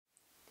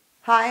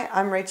Hi,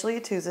 I'm Rachel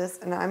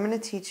Yatuzis, and I'm going to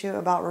teach you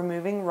about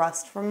removing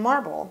rust from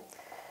marble.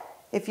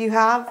 If you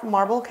have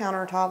marble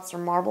countertops or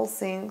marble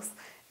sinks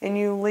and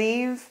you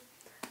leave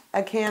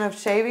a can of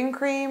shaving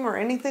cream or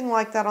anything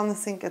like that on the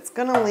sink, it's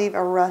going to leave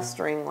a rust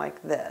ring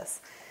like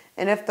this.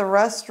 And if the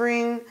rust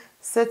ring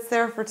sits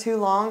there for too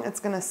long, it's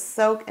going to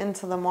soak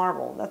into the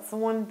marble. That's the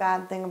one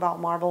bad thing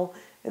about marble.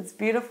 It's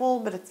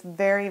beautiful, but it's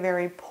very,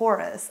 very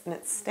porous, and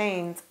it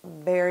stains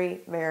very,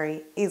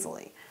 very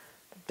easily.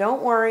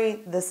 Don't worry,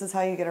 this is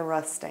how you get a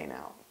rust stain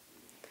out.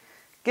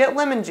 Get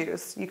lemon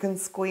juice. You can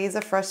squeeze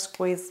a fresh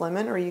squeezed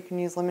lemon, or you can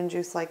use lemon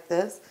juice like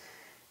this.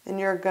 And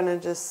you're going to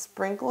just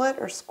sprinkle it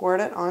or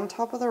squirt it on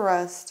top of the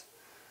rust.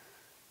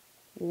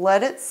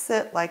 Let it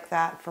sit like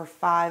that for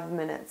 5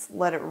 minutes.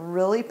 Let it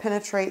really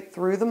penetrate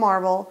through the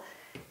marble,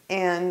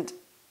 and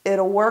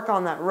it'll work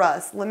on that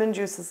rust. Lemon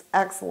juice is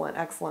excellent,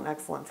 excellent,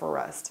 excellent for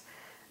rust.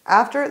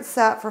 After it's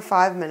sat for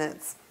 5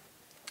 minutes,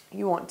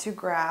 you want to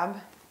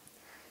grab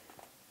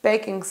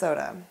baking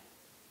soda.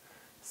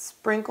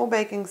 Sprinkle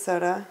baking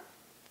soda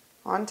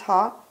on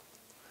top.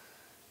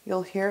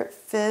 You'll hear it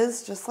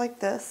fizz just like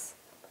this.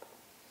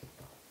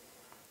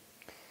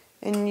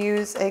 And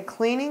use a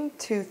cleaning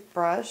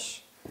toothbrush,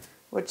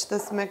 which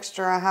this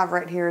mixture I have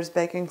right here is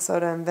baking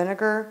soda and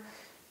vinegar.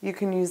 You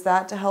can use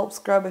that to help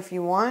scrub if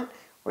you want,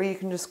 or you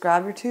can just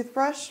grab your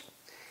toothbrush.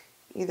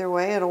 Either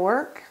way, it'll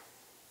work.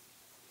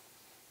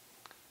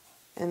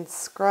 And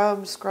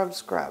scrub, scrub,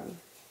 scrub.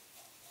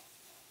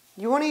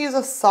 You want to use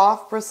a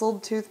soft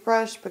bristled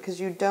toothbrush because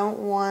you don't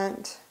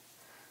want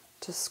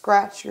to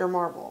scratch your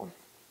marble.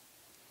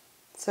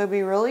 So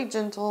be really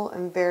gentle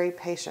and very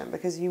patient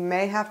because you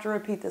may have to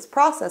repeat this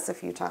process a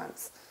few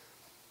times.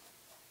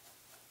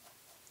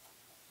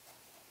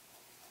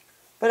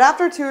 But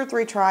after 2 or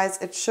 3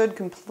 tries, it should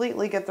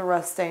completely get the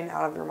rust stain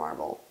out of your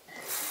marble.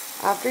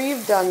 After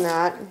you've done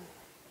that,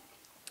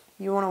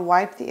 you want to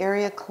wipe the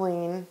area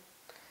clean.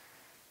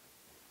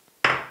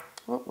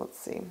 Oh, let's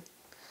see.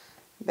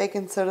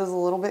 Baking soda is a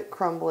little bit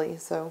crumbly,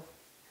 so.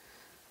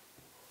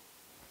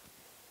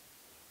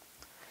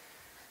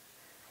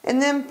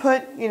 And then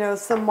put,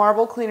 some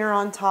marble cleaner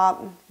on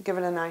top, give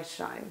it a nice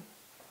shine.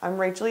 I'm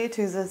Rachel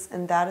Yatuzis,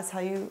 and that is how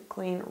you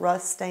clean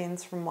rust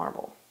stains from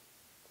marble.